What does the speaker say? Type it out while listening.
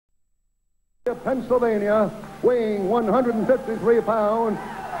Pennsylvania, weighing 153 pounds,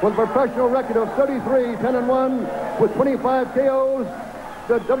 with a professional record of 33-10-1, with 25 KOs,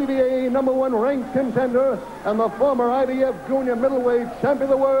 the WBA #1 ranked contender and the former IBF junior middleweight champion of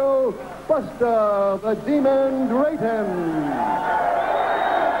the world, Buster the Demon Drayton.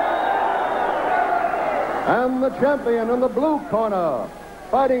 And the champion in the blue corner,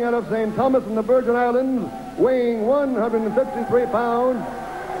 fighting out of St. Thomas in the Virgin Islands, weighing 153 pounds,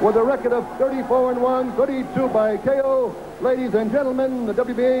 with a record of 34-1, 32 by KO. Ladies and gentlemen, the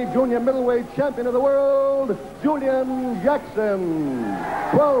WBA junior middleweight champion of the world, Julian Jackson.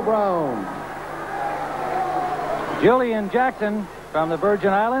 12 rounds. Julian Jackson from the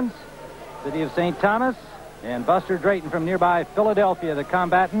Virgin Islands, city of St. Thomas, and Buster Drayton from nearby Philadelphia, the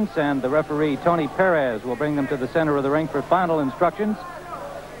combatants, and the referee, Tony Perez, will bring them to the center of the ring for final instructions.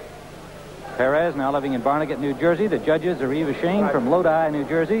 Perez now living in Barnegat, New Jersey. The judges are Eva Shane from Lodi, New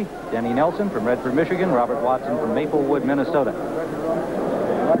Jersey, Denny Nelson from Redford, Michigan, Robert Watson from Maplewood, Minnesota.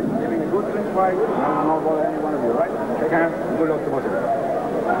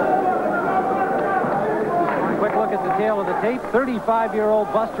 Quick look at the tail of the tape.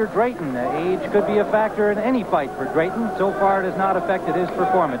 35-year-old Buster Drayton. Age could be a factor in any fight for Drayton. So far, it has not affected his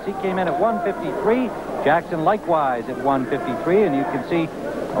performance. He came in at 153. Jackson likewise at 153, and you can see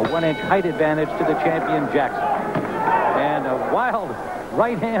a 1-inch height advantage to the champion Jackson. And a wild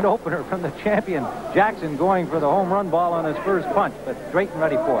right-hand opener from the champion Jackson, going for the home run ball on his first punch, but Drayton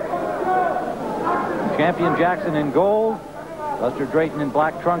ready for it. Champion Jackson in gold, Buster Drayton in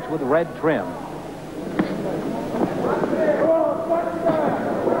black trunks with red trim.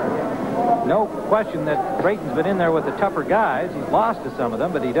 No question that Drayton's been in there with the tougher guys. He's lost to some of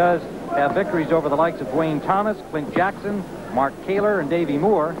them, but he does have victories over the likes of Dwayne Thomas, Clint Jackson, Mark Kaler, and Davey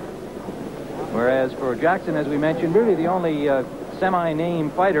Moore. Whereas for Jackson, as we mentioned, really the only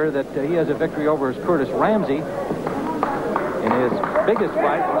semi-name fighter that he has a victory over is Curtis Ramsey. In his biggest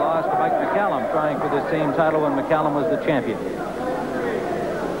fight, he lost to Mike McCallum, trying for the same title when McCallum was the champion.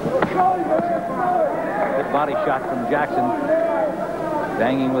 Good body shot from Jackson,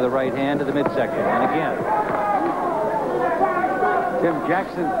 banging with the right hand to the midsection. And again, Tim,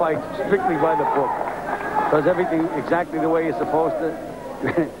 Jackson fights strictly by the book. Does everything exactly the way you're supposed to.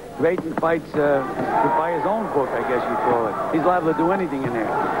 Drayton fights by his own book, I guess you'd call it. He's liable to do anything in there.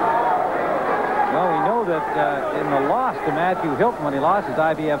 Well, we know that in the loss to Matthew Hilton, when he lost his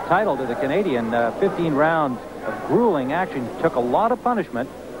IBF title to the Canadian, 15 rounds of grueling action, took a lot of punishment,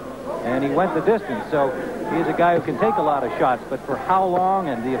 and he went the distance. So he's a guy who can take a lot of shots, but for how long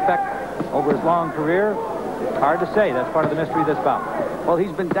and the effect over his long career, it's hard to say. That's part of the mystery of this bout. Well,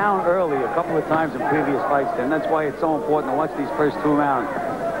 he's been down early a couple of times in previous fights, and that's why it's so important to watch these first 2 rounds.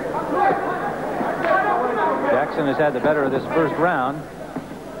 Jackson has had the better of this first round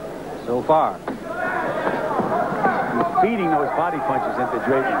so far. He's feeding those body punches into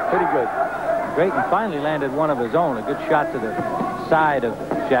Drayton. Pretty good. Drayton finally landed one of his own, a good shot to the side of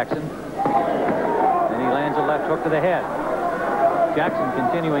Jackson. And he lands a left hook to the head. Jackson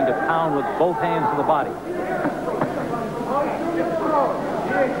continuing to pound with both hands to the body.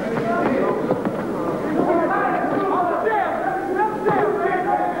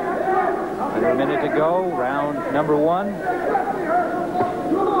 Under a minute to go, round number 1.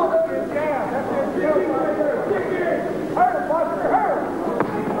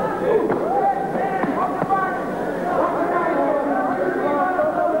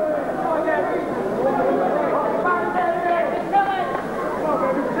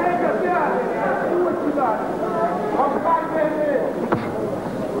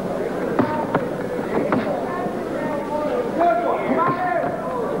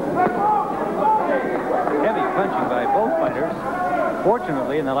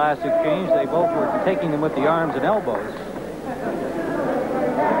 Fortunately, in the last exchange, they both were taking them with the arms and elbows.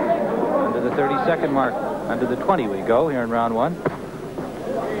 Under the 30-second mark, under the 20 we go here in round 1.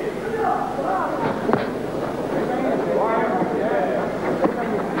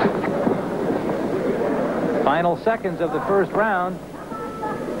 Final seconds of the first round.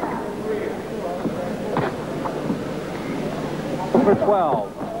 Number 12.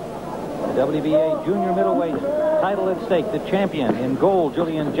 The WBA junior middleweight title at stake. The champion in gold,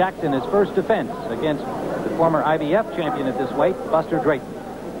 Julian Jackson, his first defense against the former IBF champion at this weight, Buster Drayton.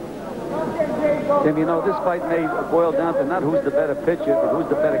 Tim, you know, this fight may boil down to not who's the better pitcher, but who's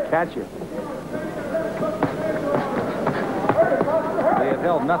the better catcher. They have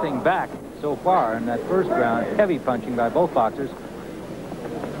held nothing back so far in that first round. Heavy punching by both boxers.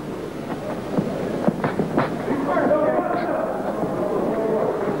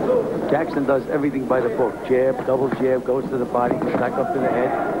 Jackson does everything by the book. Jab, double jab, goes to the body, back up to the head.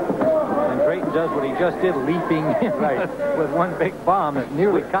 And Drayton does what he just did, leaping in with one big bomb that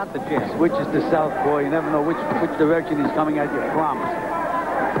nearly caught the champ. Switches to southpaw. You never know which direction he's coming at you from.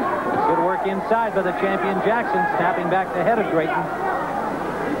 Good work inside by the champion Jackson, snapping back the head of Drayton.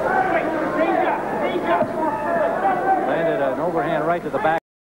 Landed an overhand right to the back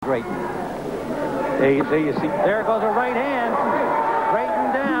of Drayton. There you see. There goes a right hand.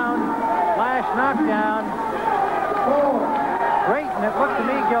 Drayton down. Flash knockdown. Drayton, it looked to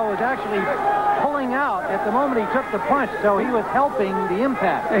me, Gil, was actually pulling out at the moment he took the punch, so he was helping the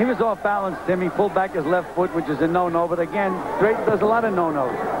impact. Yeah, he was off balance, Tim. He pulled back his left foot, which is a no-no, but again, Drayton does a lot of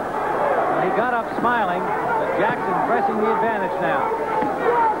no-nos. He got up smiling, but Jackson pressing the advantage now.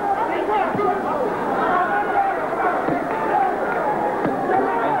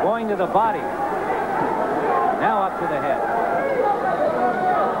 And going to the body. Now up to the head.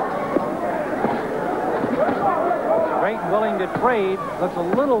 Drayton willing to trade. Looks a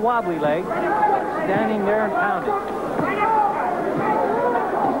little wobbly leg. Standing there and pounding.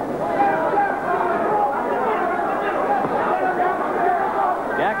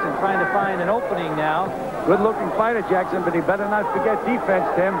 Jackson trying to find an opening now. Good-looking fighter, Jackson, but he better not forget defense,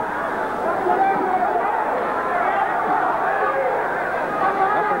 Tim.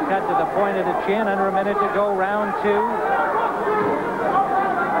 Uppercut to the point of the chin. Under a minute to go, round 2.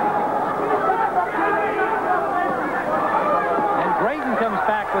 Comes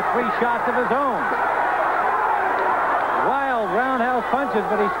back with 3 shots of his own. Wild roundhouse punches,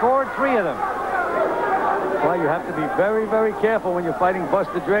 but he scored 3 of them. Well, you have to be very, very careful when you're fighting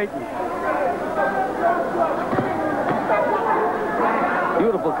Buster Drayton.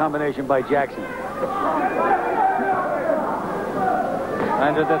 Beautiful combination by Jackson.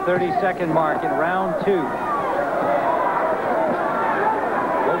 Under the 30-second mark in round 2.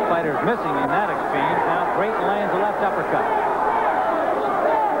 Both fighters missing in that exchange. Now Drayton lands a left uppercut.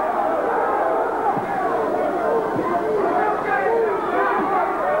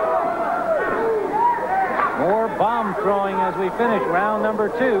 More bomb throwing as we finish round number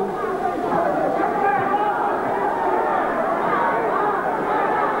 2.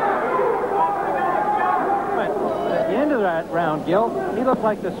 At the end of that round, Gil, he looked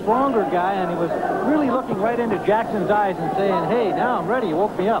like the stronger guy, and he was really looking right into Jackson's eyes and saying, hey, now I'm ready. You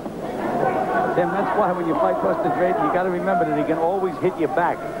woke me up. Tim, that's why when you fight Buster Drayton, you got to remember that he can always hit you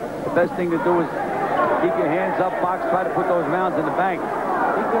back. The best thing to do is keep your hands up, box, try to put those rounds in the bank.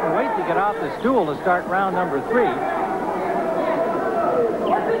 He couldn't wait to get off the stool to start round number 3.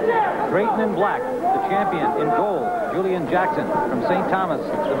 Drayton in black, the champion in gold, Julian Jackson from St. Thomas,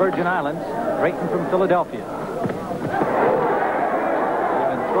 the Virgin Islands, Drayton from Philadelphia.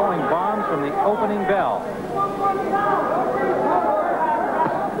 They've been throwing bombs from the opening bell.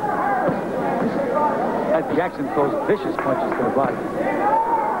 That Jackson throws vicious punches to the body.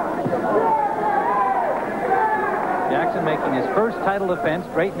 Jackson making his first title defense.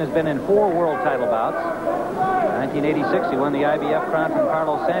 Drayton has been in 4 world title bouts. In 1986, he won the IBF crown from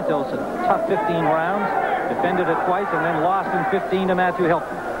Carlos Santos, a tough 15 rounds. Defended it twice and then lost in 15 to Matthew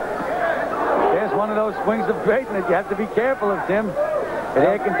Hilton. There's one of those swings of Drayton that you have to be careful of, Tim. It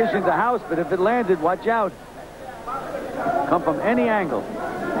air conditions the house, but if it landed, watch out. Come from any angle.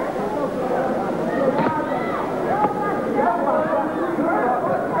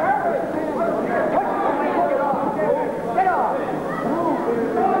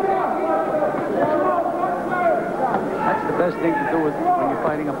 Best thing to do is when you're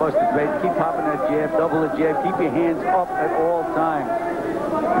fighting a Buster Drayton, keep popping that jab, double the jab, keep your hands up at all times.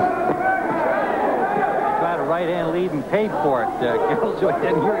 You tried a right hand lead and paid for it, Gil, so he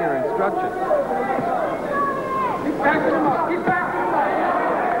didn't hear your instructions. Keep backing him up, keep backing him up.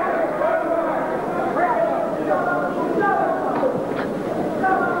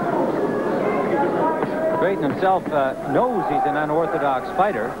 Drayton himself knows he's an unorthodox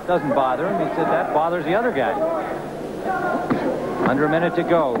fighter. Doesn't bother him. He said that bothers the other guy. Under a minute to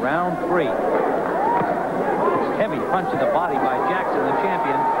go, round 3. Heavy punch to the body by Jackson, the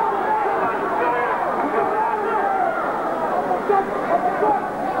champion.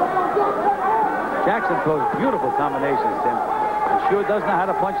 Jackson throws beautiful combinations, Tim. He sure does know how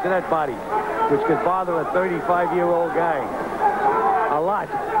to punch to that body, which could bother a 35-year-old guy a lot.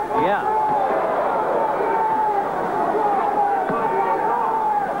 Yeah.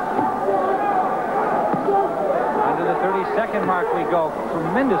 Second mark we go.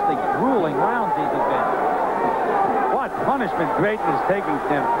 Tremendously grueling rounds these have been. What punishment Drayton is taking,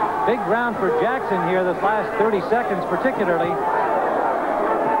 Tim. Big round for Jackson here this last 30 seconds particularly.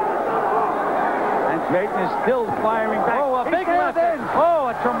 And Drayton is still firing back. Oh, a big left hand.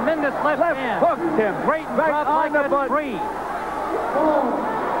 Oh, a tremendous left hand. Hook, Tim. Drayton right dropped on like the a butt. tree.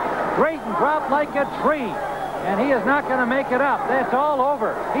 Drayton dropped like a tree, and he is not going to make it up. That's all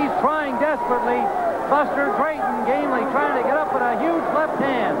over. He's trying desperately. Buster Drayton gamely trying to get up with a huge left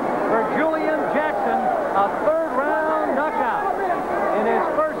hand for Julian Jackson, a third-round knockout in his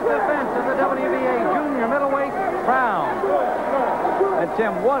first defense of the WBA junior middleweight crown. And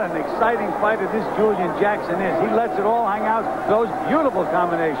Tim, what an exciting fighter this Julian Jackson is. He lets it all hang out. Those beautiful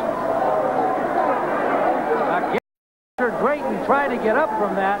combinations. Drayton tried to get up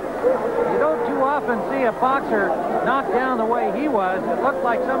from that. You don't too often see a boxer knocked down the way he was. It looked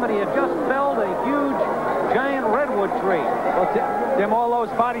like somebody had just felled a huge, giant redwood tree. Well, Tim, all those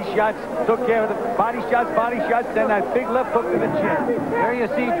body shots took care of the body shots, then that big left hook to the chin. There you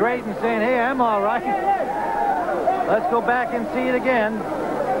see Drayton saying, hey, I'm all right. Let's go back and see it again.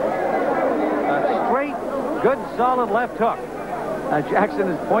 A straight, good, solid left hook. Now Jackson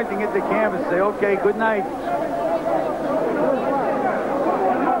is pointing at the canvas, say, okay, good night.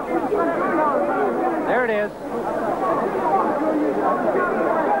 There it is.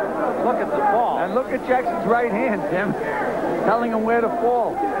 Look at the fall. And look at Jackson's right hand, Tim, telling him where to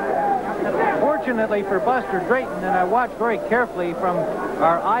fall. Fortunately for Buster Drayton, and I watched very carefully from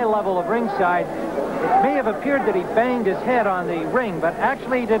our eye level of ringside, it may have appeared that he banged his head on the ring, but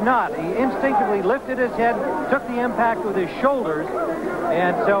actually he did not. He instinctively lifted his head, took the impact with his shoulders,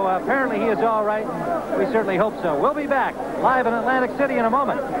 and so apparently he is all right, and we certainly hope so. We'll be back live in Atlantic City in a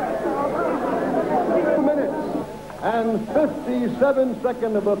moment. 2 minutes and 57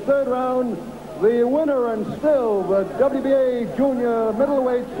 seconds of the third round. The winner and still the WBA junior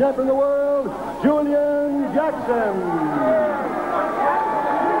middleweight champion of the world, Julian Jackson.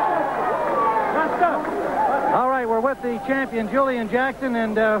 All right, we're with the champion, Julian Jackson,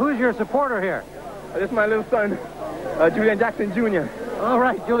 and who's your supporter here? This is my little son, Julian Jackson Jr. All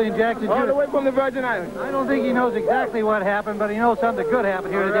right, Julian Jackson Jr. All the way from the Virgin Islands. I don't think he knows exactly what happened, but he knows something good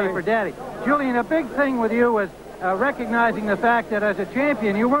happened here today for Daddy. Julian, a big thing with you was recognizing the fact that as a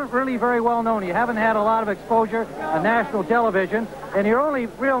champion, you weren't really very well known. You haven't had a lot of exposure on national television, and your only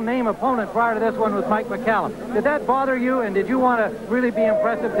real name opponent prior to this one was Mike McCallum. Did that bother you, and did you want to really be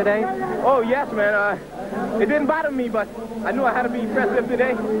impressive today? Oh, yes, man. It didn't bother me, but I knew I had to be impressive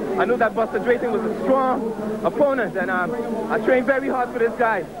today. I knew that Buster Drayton was a strong opponent, and I trained very hard for this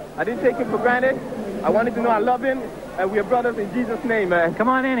guy. I didn't take him for granted. I wanted to know I love him, and we are brothers in Jesus' name, man. Come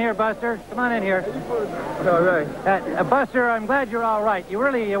on in here, Buster. Come on in here. All right. Buster, I'm glad you're all right. You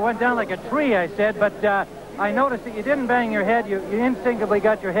really went down like a tree, I said, but I noticed that you didn't bang your head. You instinctively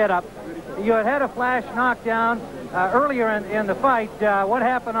got your head up. You had a flash knockdown earlier in the fight. What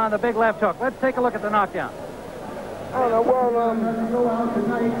happened on the big left hook? Let's take a look at the knockdown. I don't know. Well,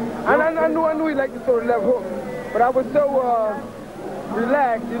 I knew he liked to throw the left hook, but I was so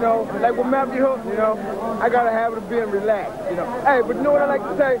relaxed, you know, like with Matthew Hook, you know, I got a habit of being relaxed, you know. Hey, but you know what I like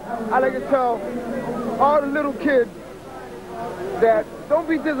to say? I like to tell all the little kids that don't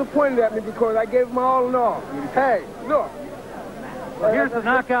be disappointed at me because I gave them all in all. Hey, look. Well, here's the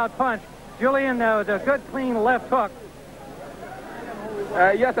knockout punch. Julian, with a good, clean left hook.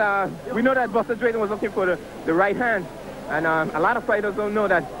 Yes, we know that Buster Drayton was looking for the right hand. And a lot of fighters don't know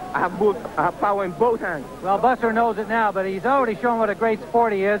that I have power in both hands. Well, Buster knows it now, but he's already shown what a great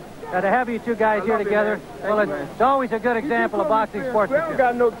sport he is. To have you two guys here together, well, it's always a good example of boxing sportsmanship. We don't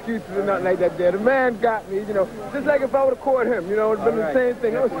got no excuses or nothing like that there. The man got me, you know. Just like if I would have caught him, you know, it would have been the same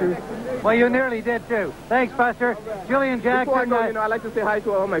thing. No excuse. Well, you nearly did, too. Thanks, Buster. Julian Jackson. Before I go, you know, I'd like to say hi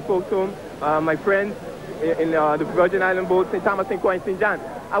to all my folks home, my friends in the Virgin Island, both St. Thomas, St. Croix, and St. John.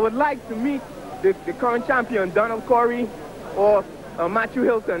 I would like to meet the current champion, Donald Corey, or Matthew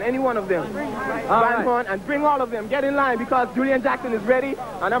Hilton, any one of them. Van Horn, and bring all of them. Get in line because Julian Jackson is ready,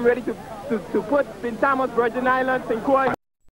 and I'm ready to put St. Thomas, Virgin Islands, St. Croix.